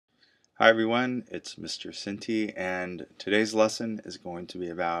Hi everyone, it's Mr. Sinti, and today's lesson is going to be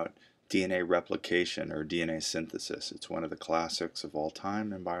about DNA replication or DNA synthesis. It's one of the classics of all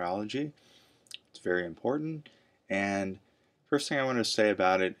time in biology. It's very important, and first thing I want to say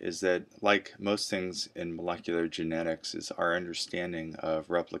about it is that, like most things in molecular genetics, is our understanding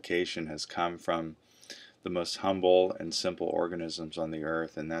of replication has come from the most humble and simple organisms on the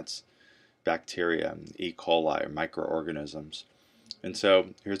earth, and that's bacteria, E. coli, or microorganisms. And so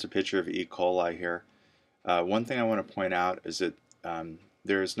here's a picture of E. coli here. One thing I want to point out is that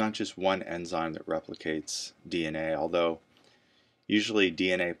there is not just one enzyme that replicates DNA, although usually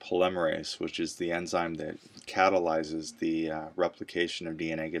DNA polymerase, which is the enzyme that catalyzes the replication of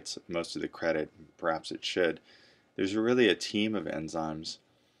DNA, gets most of the credit. Perhaps it should. There's really a team of enzymes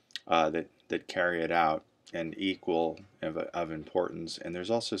that carry it out and equal of importance, and there's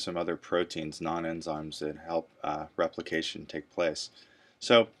also some other proteins, non-enzymes, that help replication take place.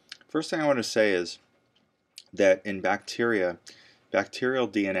 So first thing I want to say is that in bacteria, bacterial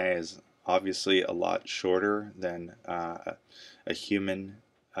DNA is obviously a lot shorter than a human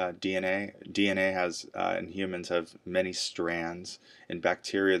DNA. DNA has, in humans, have many strands. In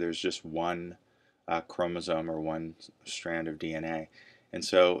bacteria, there's just one chromosome or one strand of DNA. And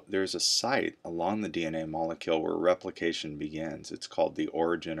so there's a site along the DNA molecule where replication begins. It's called the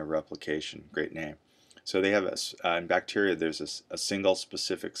origin of replication. Great name. So they have in bacteria, there's a single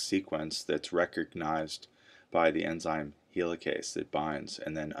specific sequence that's recognized by the enzyme helicase that binds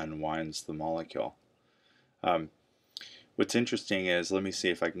and then unwinds the molecule. What's interesting is, let me see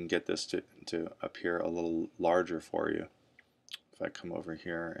if I can get this to appear a little larger for you. If I come over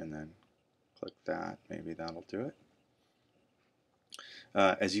here and then click that, maybe that'll do it.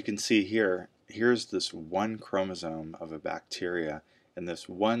 As you can see here, here's this one chromosome of a bacteria, and this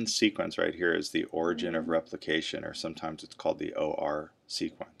one sequence right here is the origin of replication, or sometimes it's called the OR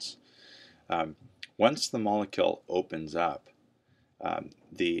sequence. Once the molecule opens up,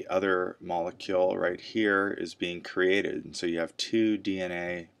 the other molecule right here is being created, and so you have two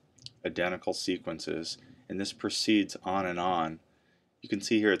DNA identical sequences, and this proceeds on and on. You can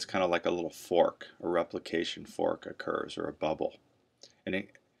see here it's kind of like a little fork, a replication fork occurs, or a bubble. And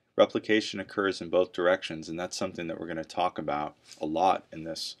replication occurs in both directions, and that's something that we're going to talk about a lot in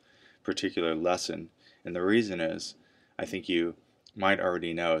this particular lesson. And the reason is, I think you might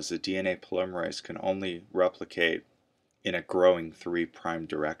already know, is that DNA polymerase can only replicate in a growing 3'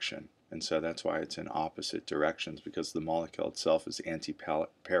 direction. And so that's why it's in opposite directions, because the molecule itself is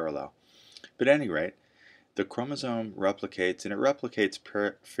anti-parallel. But at any rate, the chromosome replicates, and it replicates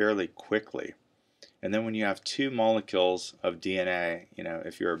fairly quickly. And then when you have two molecules of DNA,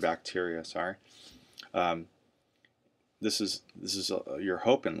 if you're a bacteria, this is your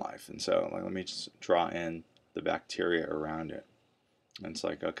hope in life. And so let me just draw in the bacteria around it. And it's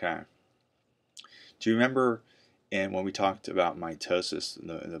like, okay. Do you remember when we talked about mitosis,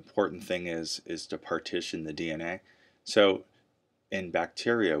 the important thing is to partition the DNA? So in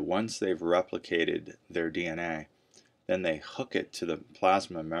bacteria, once they've replicated their DNA, then they hook it to the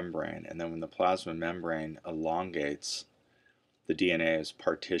plasma membrane, and then when the plasma membrane elongates, the DNA is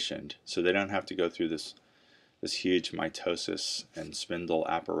partitioned, so they don't have to go through this huge mitosis and spindle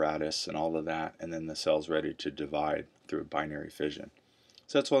apparatus and all of that, and then the cell's ready to divide through binary fission.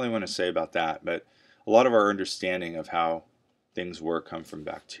 So that's all I want to say about that, but a lot of our understanding of how things work come from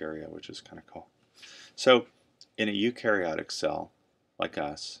bacteria, which is kind of cool. So in a eukaryotic cell like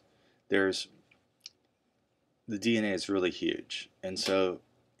us, the DNA is really huge, and so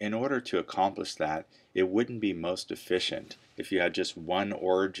in order to accomplish that, it wouldn't be most efficient if you had just one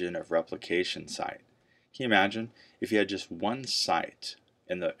origin of replication site. Can you imagine if you had just one site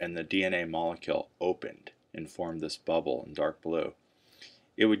and the DNA molecule opened and formed this bubble in dark blue?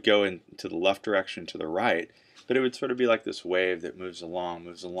 It would go into the left direction, to the right, but it would sort of be like this wave that moves along,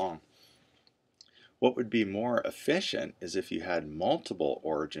 moves along. What would be more efficient is if you had multiple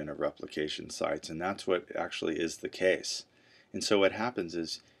origin of replication sites, and that's what actually is the case. And so what happens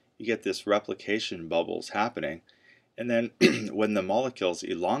is you get this replication bubbles happening, and then when the molecules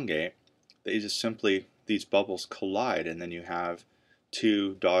elongate, they just simply, these bubbles collide, and then you have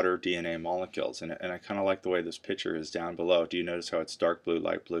two daughter DNA molecules. And I kind of like the way this picture is down below. Do you notice how it's dark blue,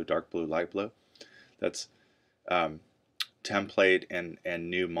 light blue, dark blue, light blue? That's template and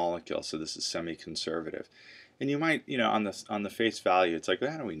new molecule, so this is semi-conservative. And you might, on the face value, it's like,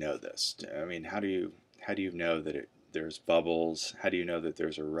 well, how do we know this? I mean, how do you know that there's bubbles? How do you know that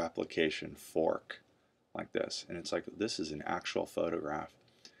there's a replication fork like this? And it's like, this is an actual photograph.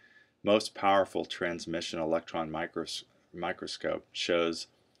 Most powerful transmission electron microscope shows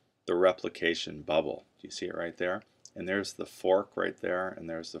the replication bubble. Do you see it right there? And there's the fork right there, and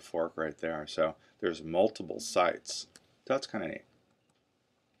there's the fork right there. So there's multiple sites. That's kind of neat.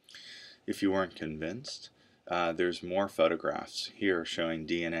 If you weren't convinced, there's more photographs here showing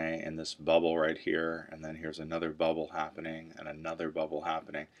DNA in this bubble right here, and then here's another bubble happening and another bubble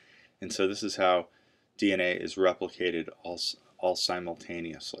happening. And so this is how DNA is replicated all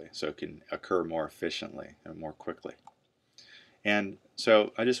simultaneously, so it can occur more efficiently and more quickly. And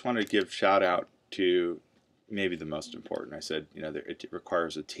so I just want to give shout out to maybe the most important. I said, you know, it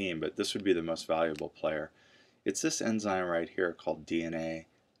requires a team, but this would be the most valuable player. It's this enzyme right here called DNA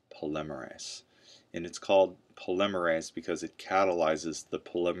polymerase. And it's called polymerase because it catalyzes the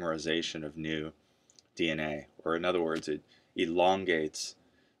polymerization of new DNA, or in other words, it elongates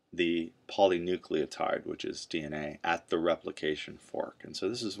the polynucleotide, which is DNA, at the replication fork. And so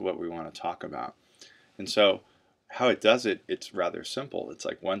this is what we want to talk about. And so how it does it, it's rather simple. It's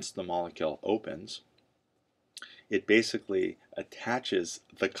like once the molecule opens, it basically attaches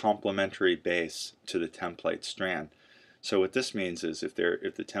the complementary base to the template strand. So what this means is if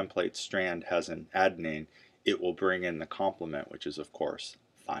the template strand has an adenine, it will bring in the complement, which is of course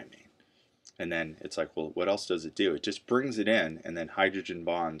thymine. And then it's like, well, what else does it do? It just brings it in, and then hydrogen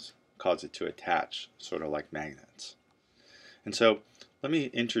bonds cause it to attach, sort of like magnets. And so let me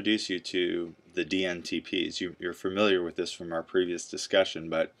introduce you to the DNTPs. You're familiar with this from our previous discussion,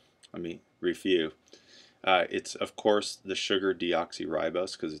 but let me review. It's, of course, the sugar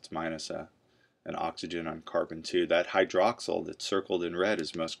deoxyribose because it's minus an oxygen on carbon 2. That hydroxyl that's circled in red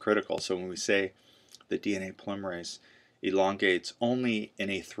is most critical. So when we say the DNA polymerase elongates only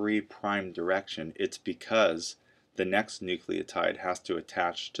in a 3' direction, it's because the next nucleotide has to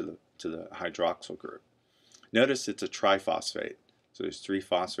attach to the hydroxyl group. Notice it's a triphosphate, so there's 3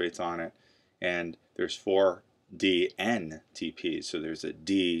 phosphates on it, and there's 4 DNTPs, so there's a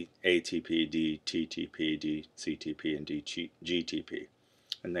D ATP, D TTP, D CTP, and D GTP,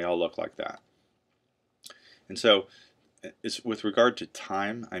 and they all look like that. And so with regard to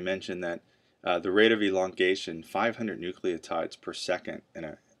time, I mentioned that the rate of elongation, 500 nucleotides per second in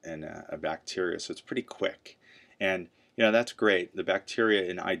a bacteria, so it's pretty quick. And you know, that's great. The bacteria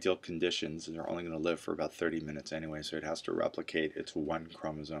in ideal conditions are only going to live for about 30 minutes anyway, so it has to replicate its one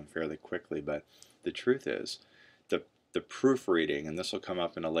chromosome fairly quickly. But the truth is, the proofreading, and this will come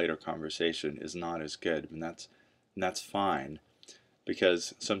up in a later conversation, is not as good, and that's fine,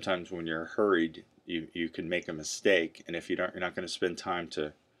 because sometimes when you're hurried, you can make a mistake, and if you're not going to spend time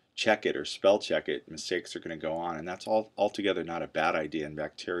to check it or spell check it, mistakes are going to go on, and that's altogether not a bad idea in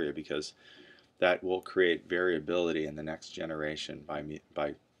bacteria, because that will create variability in the next generation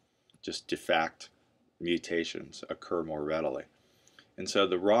by just de facto mutations occur more readily. And so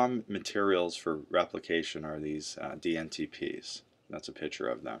the raw materials for replication are these DNTPs. That's a picture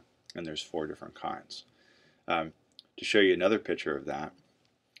of them, and there's 4 different kinds. To show you another picture of that,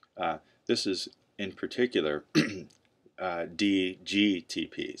 this is in particular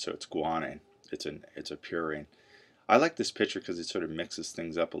DGTP, so it's guanine. It's a purine. I like this picture because it sort of mixes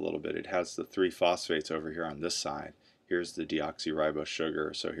things up a little bit. It has the 3 phosphates over here on this side. Here's the deoxyribose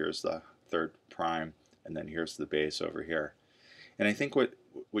sugar, so here's the 3', and then here's the base over here. And I think what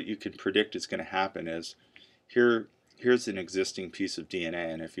you can predict is going to happen is here's an existing piece of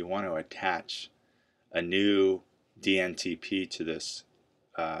DNA, and if you want to attach a new DNTP to this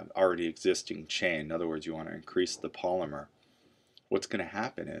already existing chain, in other words, you want to increase the polymer, what's going to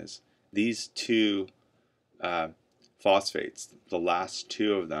happen is these 2 phosphates, the last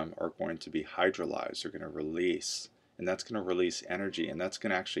 2 of them are going to be hydrolyzed, they're going to release, and that's going to release energy, and that's going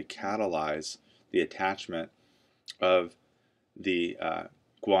to actually catalyze the attachment of the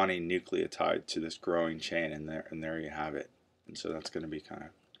guanine nucleotide to this growing chain, and there you have it. And so that's going to be kind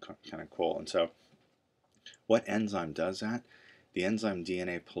of cool. And so what enzyme does that? The enzyme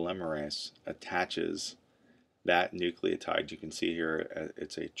DNA polymerase attaches that nucleotide. You can see here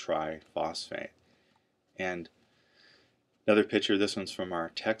it's a triphosphate. And another picture, this one's from our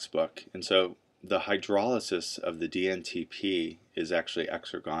textbook. And so the hydrolysis of the DNTP is actually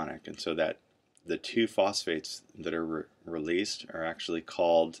exergonic, and so that the 2 phosphates that are released are actually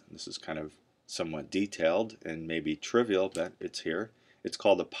called, this is kind of somewhat detailed and maybe trivial, but it's here, it's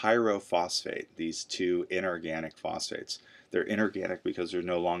called a pyrophosphate, these 2 inorganic phosphates. They're inorganic because they're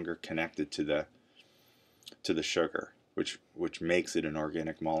no longer connected to the sugar, which makes it an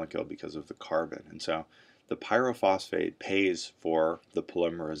organic molecule because of the carbon. And so the pyrophosphate pays for the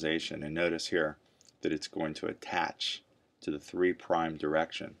polymerization, and notice here that it's going to attach to the 3'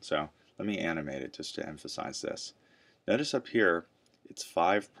 direction. So let me animate it just to emphasize this. Notice up here it's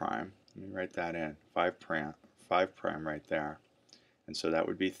 5'. Let me write that in. 5' right there. And so that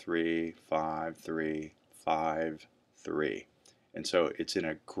would be 3, 5, 3, 5, 3. And so it's in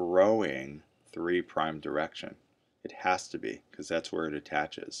a growing 3' direction. It has to be, because that's where it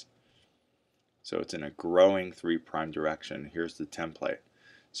attaches. So it's in a growing 3' direction. Here's the template.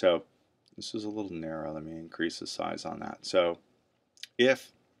 So this is a little narrow. Let me increase the size on that. So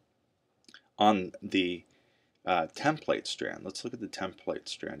if on the template strand, let's look at the template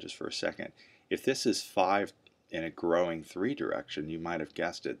strand just for a second. If this is 5 in a growing 3 direction, you might have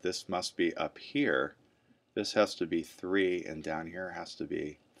guessed it. This must be up here. This has to be 3, and down here has to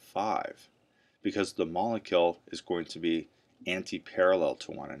be 5, because the molecule is going to be anti-parallel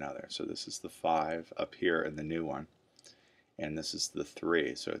to one another. So this is the 5 up here in the new one, and this is the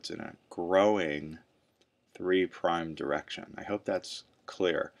 3. So it's in a growing 3' direction. I hope that's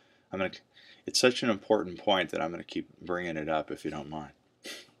clear. It's such an important point that I'm going to keep bringing it up if you don't mind.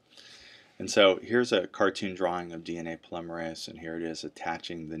 And so here's a cartoon drawing of DNA polymerase, and here it is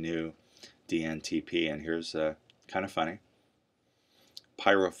attaching the new DNTP, and here's kind of funny.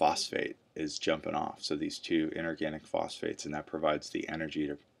 Pyrophosphate is jumping off, so these two inorganic phosphates, and that provides the energy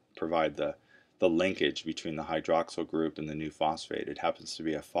to provide the linkage between the hydroxyl group and the new phosphate. It happens to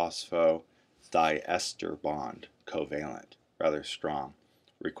be a phosphodiester bond, covalent, rather strong.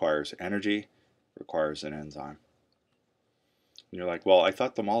 Requires energy, requires an enzyme. And you're like, well, I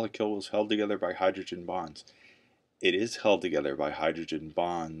thought the molecule was held together by hydrogen bonds. It is held together by hydrogen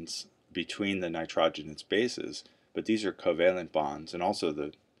bonds between the nitrogenous bases, but these are covalent bonds, and also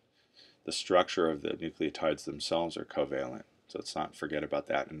the structure of the nucleotides themselves are covalent. So let's not forget about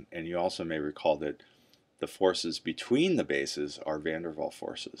that. And you also may recall that the forces between the bases are van der Waals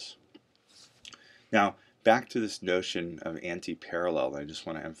forces. Now, back to this notion of anti-parallel, I just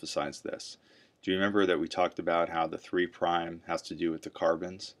want to emphasize this. Do you remember that we talked about how the 3' has to do with the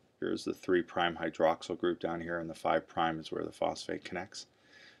carbons? Here's the 3' hydroxyl group down here, and the 5' is where the phosphate connects.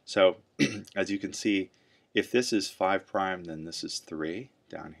 So, as you can see, if this is 5', then this is 3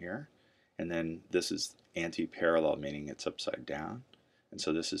 down here, and then this is anti-parallel, meaning it's upside down, and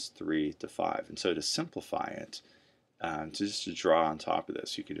so this is 3 to 5. And so to simplify it, just to draw on top of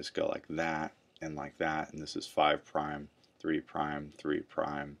this, you could just go like that, and like that, and this is 5', 3',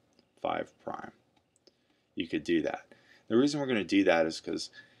 3', 5'. You could do that. The reason we're going to do that is because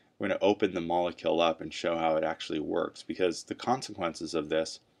we're going to open the molecule up and show how it actually works, because the consequences of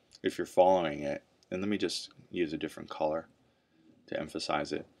this, if you're following it, and let me just use a different color to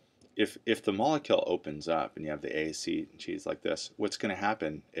emphasize it. If the molecule opens up and you have the A, C, and G's like this, what's going to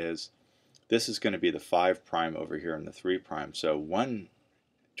happen is this is going to be the 5' over here and the 3'. So one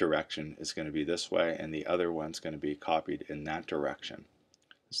direction is going to be this way, and the other one's going to be copied in that direction.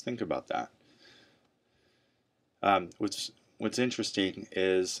 Let's think about that. What's interesting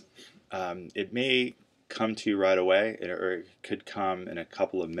is it may come to you right away, or it could come in a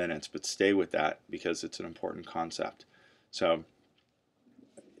couple of minutes, but stay with that because it's an important concept. So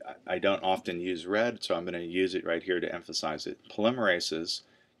I don't often use red, so I'm going to use it right here to emphasize it. Polymerases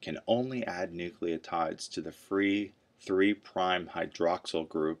can only add nucleotides to the free 3' hydroxyl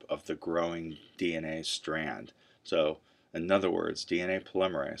group of the growing DNA strand. So in other words, DNA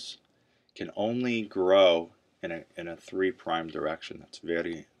polymerase can only grow in a 3' direction. That's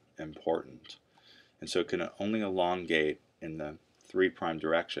very important. And so it can only elongate in the 3'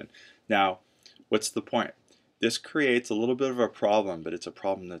 direction. Now, what's the point? This creates a little bit of a problem, but it's a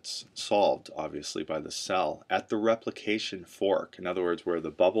problem that's solved, obviously, by the cell at the replication fork. In other words, where the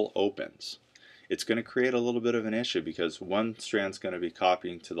bubble opens. It's going to create a little bit of an issue because one strand's going to be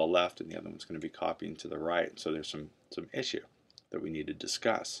copying to the left and the other one's going to be copying to the right. So there's some issue that we need to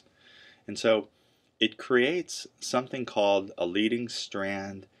discuss. And so it creates something called a leading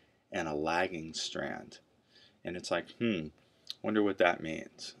strand and a lagging strand. And it's like, wonder what that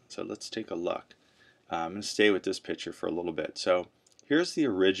means. So let's take a look. I'm going to stay with this picture for a little bit. So here's the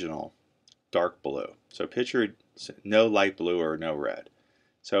original dark blue. So picture no light blue or no red.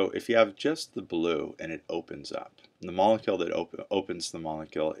 So if you have just the blue and it opens up, the molecule that opens the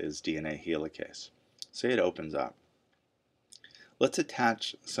molecule is DNA helicase. Say it opens up. Let's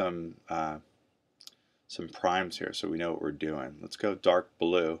attach some primes here so we know what we're doing. Let's go dark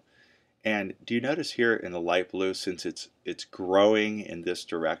blue. And do you notice here in the light blue, since it's growing in this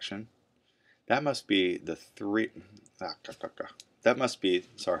direction, that must be the 3. That must be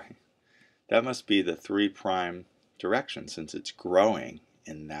the 3' direction, since it's growing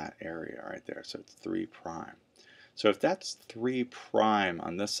in that area right there. So it's 3'. So if that's 3'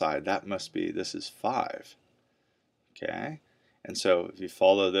 on this side, that must be, this is 5. Okay? And so if you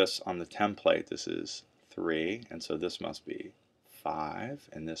follow this on the template, this is 3, and so this must be 5,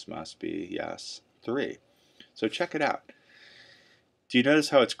 and this must be, yes, 3. So check it out. Do you notice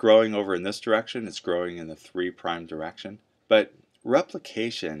how it's growing over in this direction? It's growing in the 3' direction. But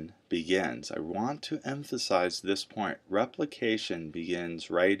replication begins, I want to emphasize this point, replication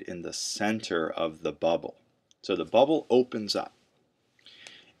begins right in the center of the bubble. So the bubble opens up.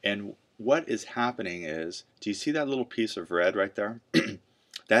 And what is happening is, do you see that little piece of red right there?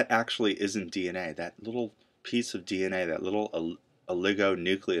 That actually isn't DNA. That little piece of DNA, that little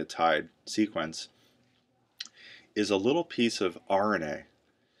oligonucleotide sequence, is a little piece of RNA.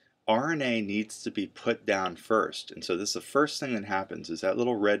 RNA needs to be put down first. And so this is the first thing that happens, is that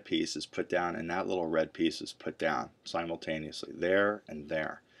little red piece is put down and that little red piece is put down simultaneously, there and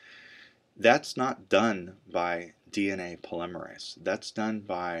there. That's not done by DNA polymerase. That's done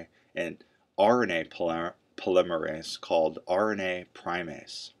by an RNA polymerase called RNA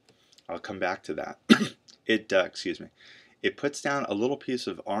primase. I'll come back to that. It puts down a little piece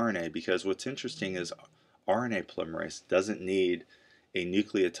of RNA because what's interesting is RNA polymerase doesn't need a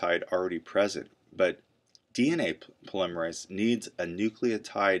nucleotide already present, but DNA polymerase needs a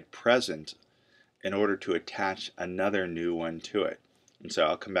nucleotide present in order to attach another new one to it. And so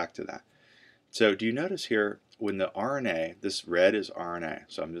I'll come back to that. So do you notice here when the RNA, this red is RNA,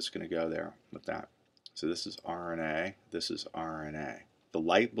 so I'm just going to go there with that. So this is RNA, this is RNA. The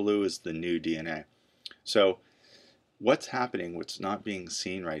light blue is the new DNA. So what's happening, what's not being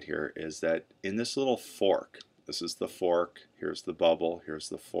seen right here, is that in this little fork, this is the fork, here's the bubble, here's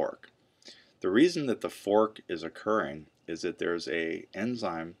the fork. The reason that the fork is occurring is that there's an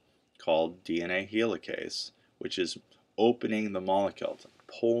enzyme called DNA helicase, which is opening the molecule,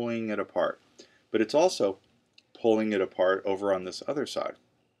 pulling it apart. But it's also pulling it apart over on this other side,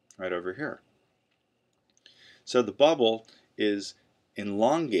 right over here. So the bubble is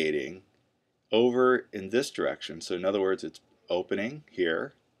elongating over in this direction. So in other words, it's opening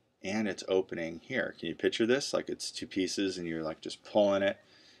here and it's opening here. Can you picture this? Like it's two pieces and you're like just pulling it.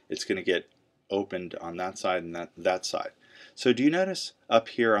 It's going to get opened on that side and that side. So do you notice up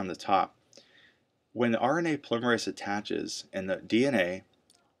here on the top, when the RNA polymerase attaches and the DNA,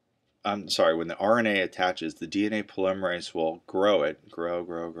 when the RNA attaches, the DNA polymerase will grow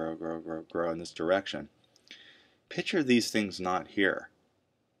in this direction. Picture these things not here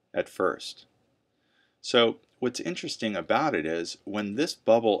at first. So what's interesting about it is when this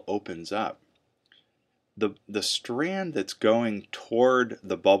bubble opens up, the strand that's going toward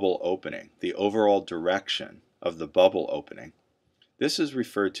the bubble opening, the overall direction of the bubble opening, this is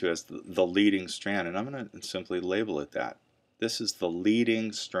referred to as the leading strand, and I'm going to simply label it that. This is the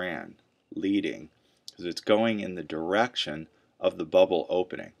leading strand, leading, because it's going in the direction of the bubble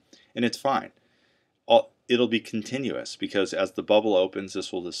opening. And it's fine. It'll be continuous because as the bubble opens,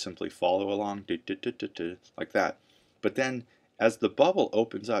 this will just simply follow along like that. But then as the bubble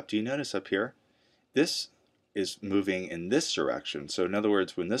opens up, do you notice up here? This is moving in this direction. So in other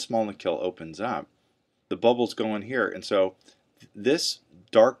words, when this molecule opens up, the bubble's going here. And so this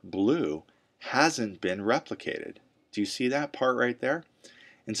dark blue hasn't been replicated. Do you see that part right there?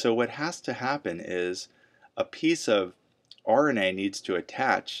 And so what has to happen is a piece of RNA needs to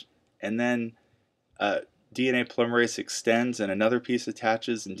attach, and then DNA polymerase extends and another piece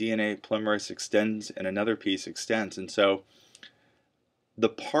attaches, and DNA polymerase extends and another piece extends. And so the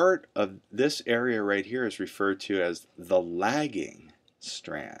part of this area right here is referred to as the lagging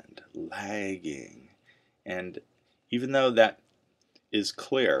strand, lagging. And even though that is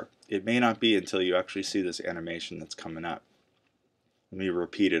clear, it may not be until you actually see this animation that's coming up. Let me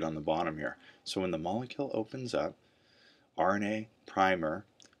repeat it on the bottom here. So when the molecule opens up, RNA primer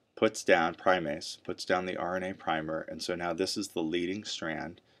puts down, primase puts down the RNA primer, and so now this is the leading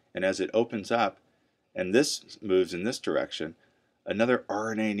strand. And as it opens up, and this moves in this direction, another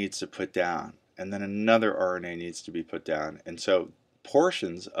RNA needs to put down, and then another RNA needs to be put down. And so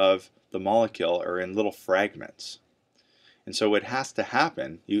portions of the molecule are in little fragments. And so what has to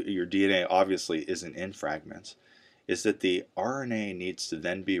happen, your DNA obviously isn't in fragments, is that the RNA needs to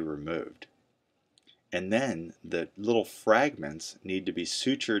then be removed. And then the little fragments need to be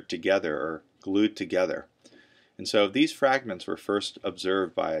sutured together or glued together. And so these fragments were first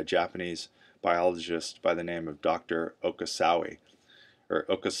observed by a Japanese biologist by the name of Dr. Okasaki,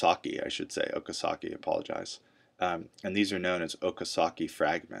 I should say. Okasaki, apologize. And these are known as Okasaki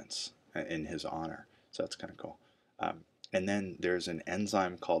fragments in his honor. So that's kind of cool. And then there's an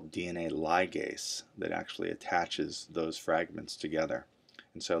enzyme called DNA ligase that actually attaches those fragments together.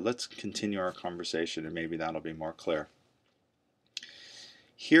 And so let's continue our conversation and maybe that'll be more clear.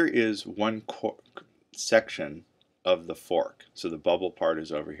 Here is one section of the fork. So the bubble part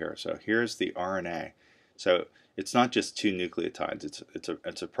is over here. So here's the RNA. So it's not just 2 nucleotides,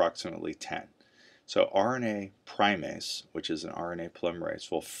 it's approximately 10. So RNA primase, which is an RNA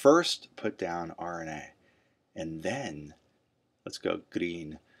polymerase, will first put down RNA, and then, let's go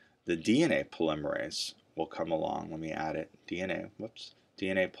green, the DNA polymerase will come along. Let me add it. DNA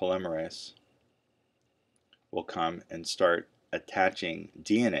polymerase will come and start attaching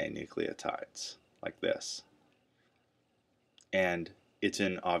DNA nucleotides like this. And it's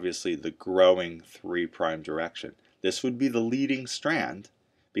in obviously the growing 3' direction. This would be the leading strand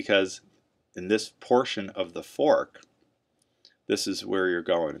because in this portion of the fork, this is where you're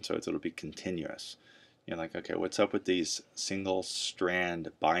going, and so it'll be continuous. You're like, okay, what's up with these single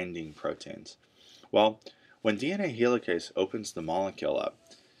strand binding proteins? Well, when DNA helicase opens the molecule up,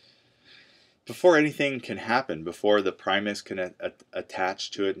 before anything can happen, before the primase can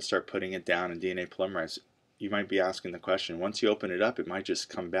attach to it and start putting it down in DNA polymerase, you might be asking the question, once you open it up, it might just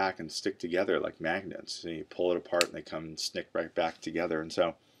come back and stick together like magnets. So you pull it apart and they come and stick right back together. And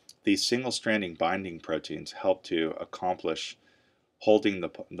so these single-stranding binding proteins help to accomplish holding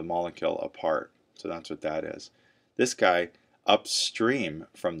the molecule apart. So that's what that is. This guy upstream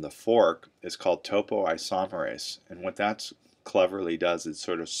from the fork is called topoisomerase, and what that cleverly does is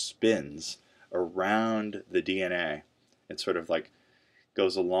sort of spins around the DNA. It sort of like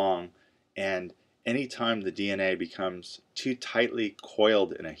goes along, and anytime the DNA becomes too tightly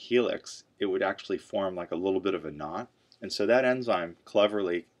coiled in a helix, it would actually form like a little bit of a knot. And so that enzyme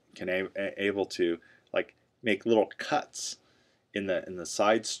cleverly can able to like make little cuts in the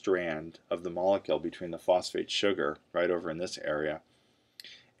side strand of the molecule between the phosphate sugar right over in this area,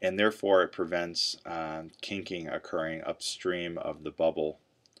 and therefore it prevents kinking occurring upstream of the bubble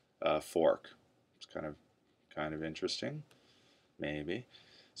fork. It's kind of interesting, maybe.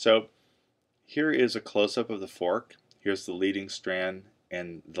 So here is a close-up of the fork. Here's the leading strand,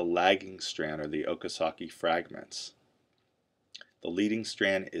 and the lagging strand are the Okazaki fragments. The leading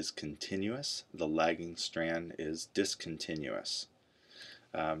strand is continuous, the lagging strand is discontinuous.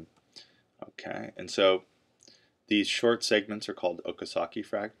 Okay, and so these short segments are called Okazaki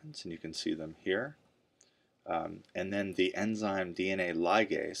fragments, and you can see them here. And then the enzyme DNA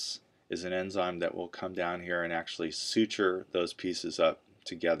ligase is an enzyme that will come down here and actually suture those pieces up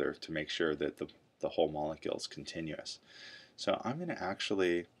together to make sure that the whole molecule is continuous. So I'm going to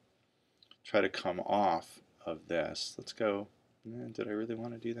actually try to come off of this. Let's go. Did I really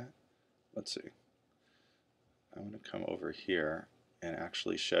want to do that? Let's see. I want to come over here and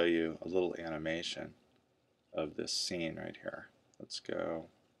actually show you a little animation of this scene right here. Let's go.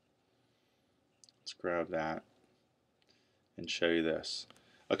 Let's grab that and show you this.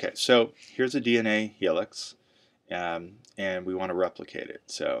 Okay, so here's a DNA helix, and we want to replicate it.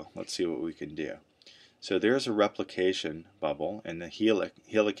 So let's see what we can do. So there's a replication bubble, and the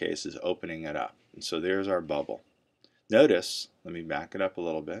helicase is opening it up. And so there's our bubble. Notice, let me back it up a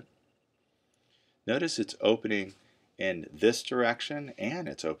little bit. Notice it's opening in this direction and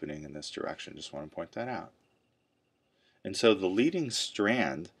it's opening in this direction. Just want to point that out. And so the leading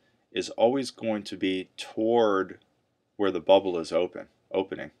strand is always going to be toward where the bubble is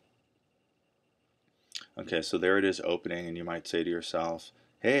opening. Okay, so there it is opening, and you might say to yourself,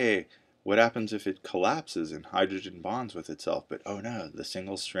 hey, what happens if it collapses and hydrogen bonds with itself? But oh no, the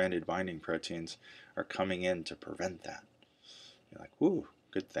single-stranded binding proteins are coming in to prevent that. You're like, whoo,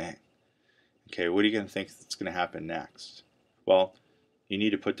 good thing. Okay, what are you going to think that's going to happen next? Well, you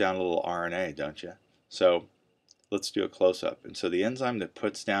need to put down a little RNA, don't you? So let's do a close-up. And so the enzyme that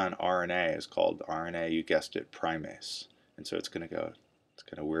puts down RNA is called RNA, you guessed it, primase. And so it's going to go, it's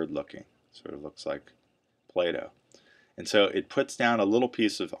kind of weird looking. Sort of looks like Play-Doh. And so it puts down a little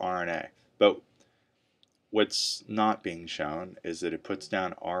piece of RNA. But what's not being shown is that it puts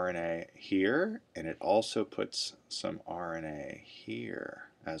down RNA here, and it also puts some RNA here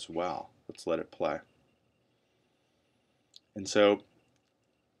as well. Let's let it play. And so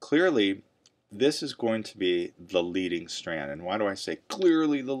clearly this is going to be the leading strand. And why do I say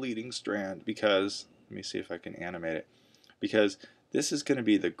clearly the leading strand? Because, let me see if I can animate it. Because this is going to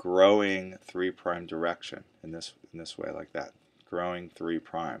be the growing 3' direction in this way, like that. Growing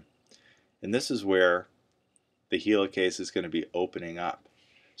 3'. And this is where the helicase is going to be opening up.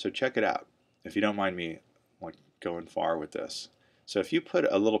 So check it out, if you don't mind me like going far with this. So if you put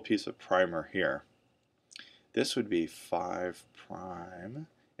a little piece of primer here, this would be 5',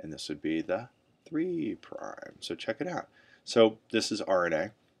 and this would be the 3'. So check it out. So this is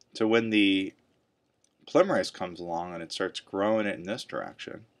RNA. So when the polymerase comes along and it starts growing it in this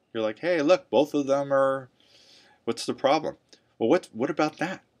direction, you're like, hey, look, both of them are, what's the problem? Well, what about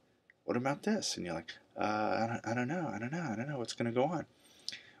that? What about this? And you're like, I don't know what's going to go on.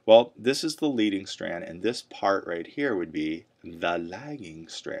 Well, this is the leading strand, and this part right here would be the lagging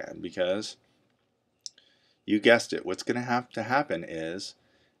strand, because you guessed it, what's going to have to happen is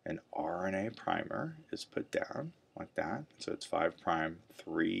an RNA primer is put down like that. So it's 5 prime,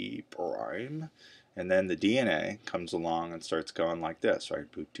 3 prime. And then the DNA comes along and starts going like this, right?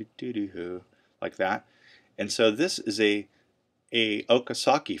 Like that. And so this is a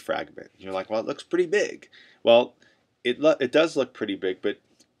Okazaki fragment. You're like, well, it looks pretty big. Well, it does look pretty big, but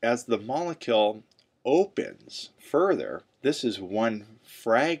as the molecule opens further, this is one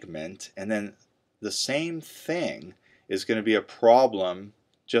fragment, and then the same thing is going to be a problem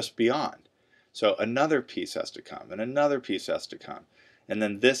just beyond. So another piece has to come, and another piece has to come, and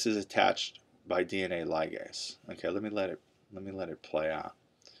then this is attached by DNA ligase. Okay, let me let it play out.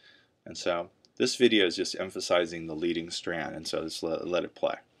 And so this video is just emphasizing the leading strand, and so just let it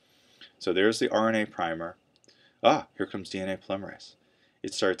play. So there's the RNA primer. Ah, here comes DNA polymerase.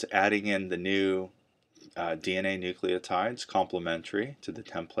 It starts adding in the new DNA nucleotides complementary to the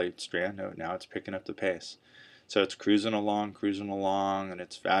template strand. Now it's picking up the pace. So it's cruising along, and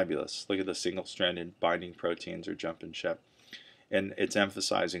it's fabulous. Look at the single-stranded binding proteins are jumping ship. And it's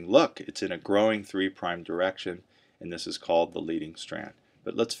emphasizing, look, it's in a growing 3' direction, and this is called the leading strand.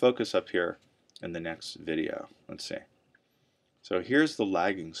 But let's focus up here in the next video. Let's see. So here's the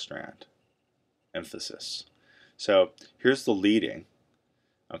lagging strand, emphasis. So here's the leading.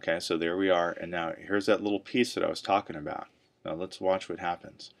 Okay, so there we are, and now here's that little piece that I was talking about. Now let's watch what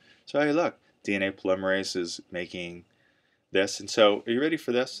happens. So hey, look, DNA polymerase is making this, and so are you ready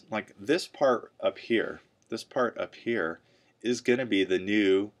for this? Like this part up here is going to be the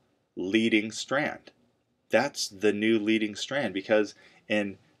new leading strand. That's the new leading strand, because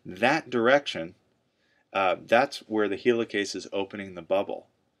in that direction, that's where the helicase is opening the bubble.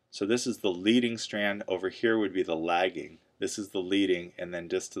 So this is the leading strand. Over here would be the lagging. This is the leading, and then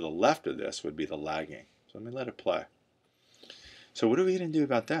just to the left of this would be the lagging. So let me let it play. So what are we going to do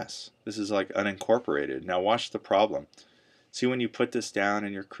about this? This is like unincorporated. Now watch the problem. See when you put this down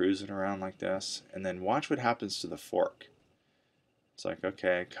and you're cruising around like this, and then watch what happens to the fork. It's like,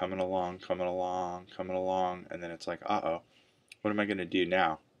 okay, coming along, and then it's like, uh-oh, what am I going to do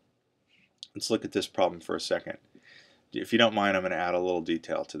now? Let's look at this problem for a second. If you don't mind, I'm going to add a little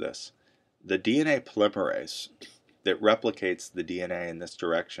detail to this. The DNA polymerase that replicates the DNA in this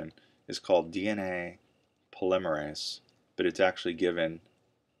direction is called DNA polymerase, but it's actually given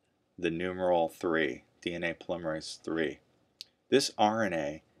the numeral 3, DNA polymerase 3. This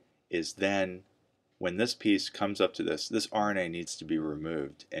RNA is then, when this piece comes up to this RNA needs to be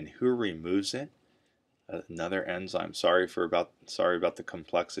removed. And who removes it? Another enzyme. Sorry about the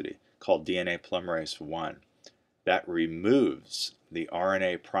complexity, called DNA polymerase 1. That removes the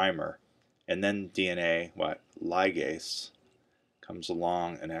RNA primer, and then DNA ligase comes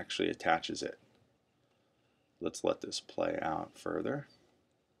along and actually attaches it. Let's let this play out further.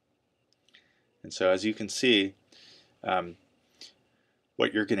 And so as you can see,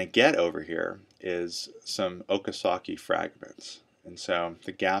 what you're going to get over here is some Okazaki fragments. And so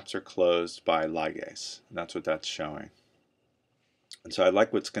the gaps are closed by ligase, and that's what that's showing. And so I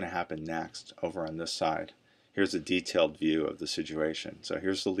like what's going to happen next over on this side. Here's a detailed view of the situation. So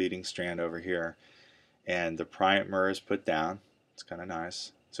here's the leading strand over here, and the primer is put down. It's kind of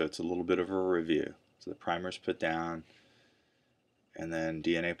nice. So it's a little bit of a review. So the primer is put down, and then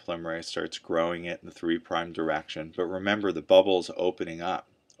DNA polymerase starts growing it in the 3' direction. But remember, the bubble is opening up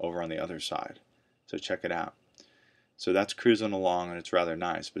over on the other side. So check it out. So that's cruising along, and it's rather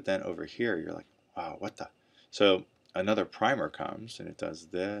nice. But then over here, you're like, wow, what the? So another primer comes, and it does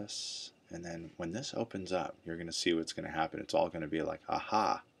this. And then when this opens up, you're going to see what's going to happen. It's all going to be like,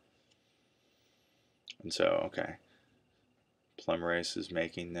 aha. And so, okay, polymerase is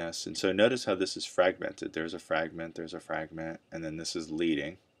making this. And so notice how this is fragmented. There's a fragment, and then this is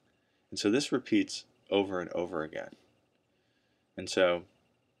leading. And so this repeats over and over again. And so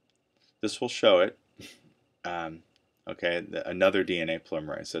this will show it. Okay, another DNA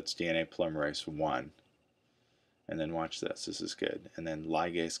polymerase. That's DNA polymerase 1. And then watch this. This is good. And then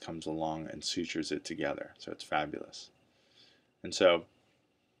ligase comes along and sutures it together. So it's fabulous. And so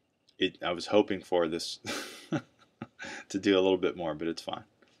I was hoping for this to do a little bit more, but it's fine.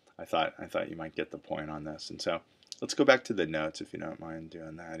 I thought you might get the point on this. And so let's go back to the notes if you don't mind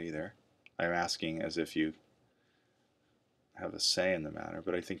doing that either. I'm asking as if you have a say in the matter,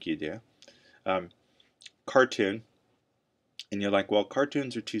 but I think you do. Cartoon. And you're like, well,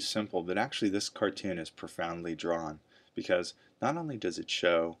 cartoons are too simple, but actually this cartoon is profoundly drawn, because not only does it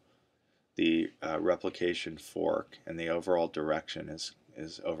show the replication fork and the overall direction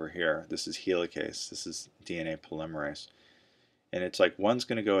is over here. This is helicase. This is DNA polymerase. And it's like one's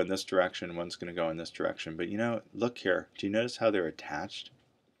going to go in this direction, one's going to go in this direction. But you know, look here. Do you notice how they're attached?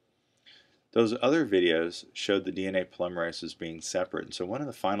 Those other videos showed the DNA polymerase as being separate. And so one of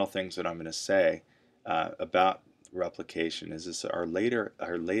the final things that I'm going to say about replication is this: our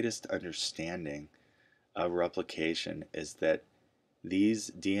latest understanding of replication is that these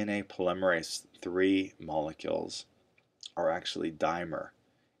DNA polymerase III molecules are actually dimer,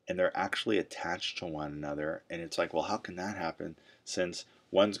 and they're actually attached to one another. And it's like, well, how can that happen since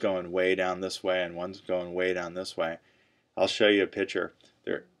one's going way down this way and one's going way down this way? I'll show you a picture.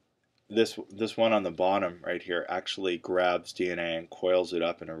 This one on the bottom right here actually grabs DNA and coils it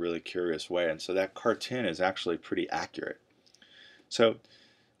up in a really curious way, and so that cartoon is actually pretty accurate. So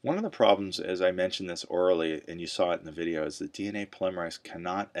one of the problems, as I mentioned this orally and you saw it in the video, is that DNA polymerase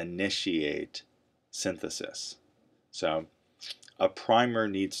cannot initiate synthesis. So a primer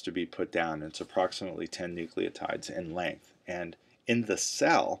needs to be put down. It's approximately 10 nucleotides in length, and in the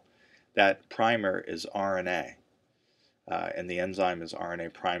cell that primer is RNA. And the enzyme is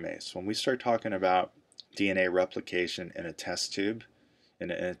RNA primase. When we start talking about DNA replication in a test tube,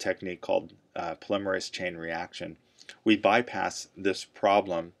 in a technique called polymerase chain reaction, we bypass this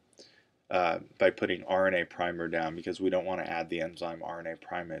problem by putting RNA primer down because we don't want to add the enzyme RNA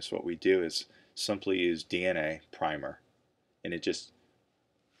primase. What we do is simply use DNA primer, and it just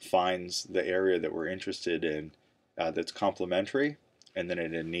finds the area that we're interested in that's complementary, and then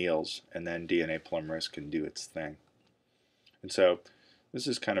it anneals, and then DNA polymerase can do its thing. And so this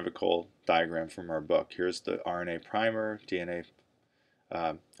is kind of a cool diagram from our book. Here's the RNA primer, RNA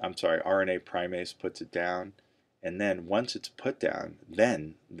primase puts it down, and then once it's put down,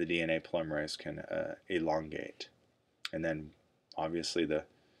 then the DNA polymerase can elongate. And then obviously the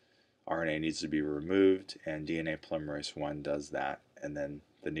RNA needs to be removed, and DNA polymerase I does that, and then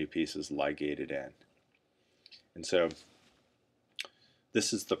the new piece is ligated in. And so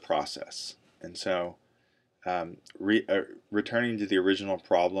this is the process. And so returning to the original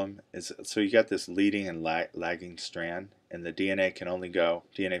problem is, so you got this leading and lagging strand, and the DNA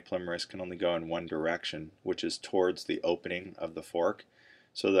polymerase can only go in one direction, which is towards the opening of the fork.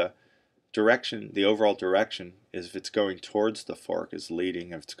 So the overall direction is, if it's going towards the fork, is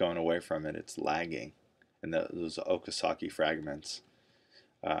leading. If it's going away from it, it's lagging, and those Okazaki fragments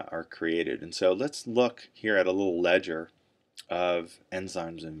are created. And so let's look here at a little ledger of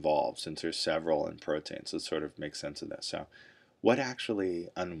enzymes involved, since there's several in proteins. Let's sort of make sense of this. So what actually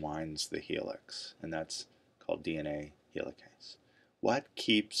unwinds the helix? And that's called DNA helicase.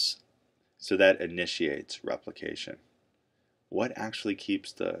 So that initiates replication. What actually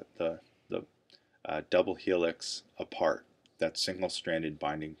keeps the double helix apart? That's single-stranded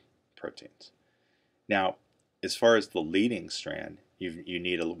binding proteins. Now, as far as the leading strand, you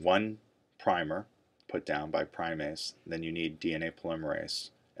need one primer put down by primase, then you need DNA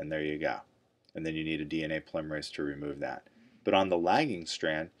polymerase, and there you go. And then you need a DNA polymerase to remove that. But on the lagging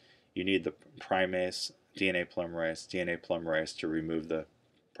strand, you need the primase, DNA polymerase to remove the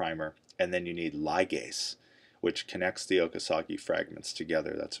primer, and then you need ligase, which connects the Okazaki fragments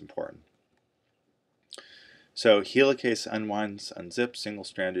together. That's important. So helicase unzips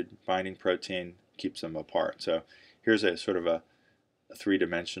single-stranded binding protein, keeps them apart. So here's a sort of a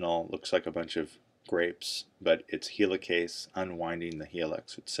three-dimensional, looks like a bunch of grapes, but it's helicase unwinding the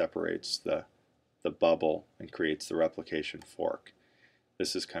helix. It separates the bubble and creates the replication fork.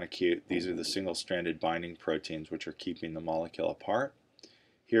 This is kind of cute. These are the single-stranded binding proteins which are keeping the molecule apart.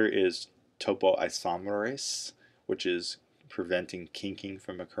 Here is topoisomerase, which is preventing kinking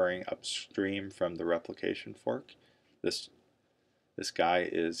from occurring upstream from the replication fork. This guy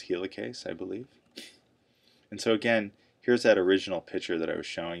is helicase, I believe. And so again, here's that original picture that I was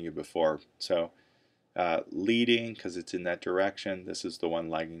showing you before. So leading, because it's in that direction. This is the one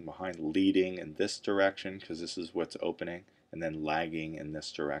lagging behind. Leading in this direction, because this is what's opening, and then lagging in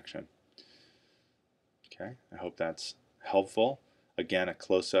this direction. Okay, I hope that's helpful. Again, a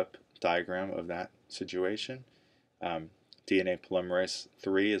close-up diagram of that situation. DNA polymerase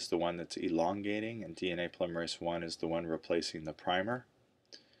III is the one that's elongating, and DNA polymerase I is the one replacing the primer.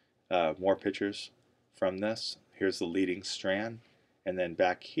 More pictures from this. Here's the leading strand, and then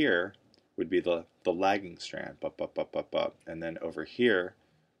back here would be the lagging strand, and then over here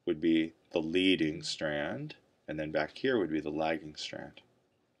would be the leading strand, and then back here would be the lagging strand.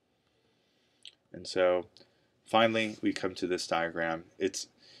 And so finally we come to this diagram.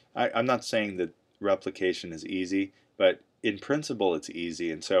 I'm not saying that replication is easy, but in principle it's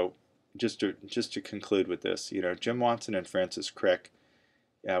easy. And so just to conclude with this, Jim Watson and Francis Crick,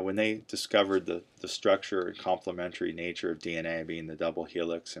 when they discovered the structure and complementary nature of DNA, being the double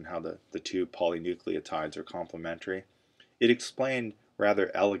helix and how the two polynucleotides are complementary, it explained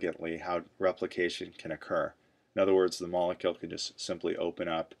rather elegantly how replication can occur. In other words, the molecule can just simply open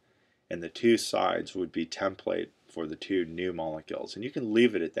up and the two sides would be template for the two new molecules. And you can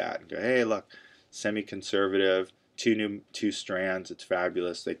leave it at that and go, hey, look, semi-conservative, two strands, it's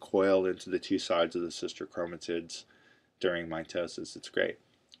fabulous. They coil into the two sides of the sister chromatids during mitosis. It's great.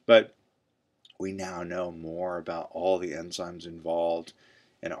 But we now know more about all the enzymes involved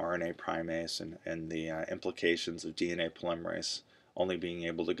in RNA primase and the implications of DNA polymerase only being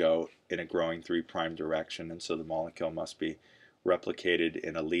able to go in a growing 3' direction, and so the molecule must be replicated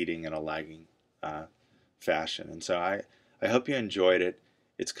in a leading and a lagging fashion. And so I hope you enjoyed it.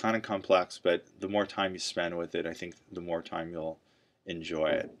 It's kind of complex, but the more time you spend with it, I think the more time you'll enjoy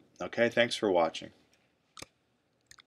it. Okay, thanks for watching.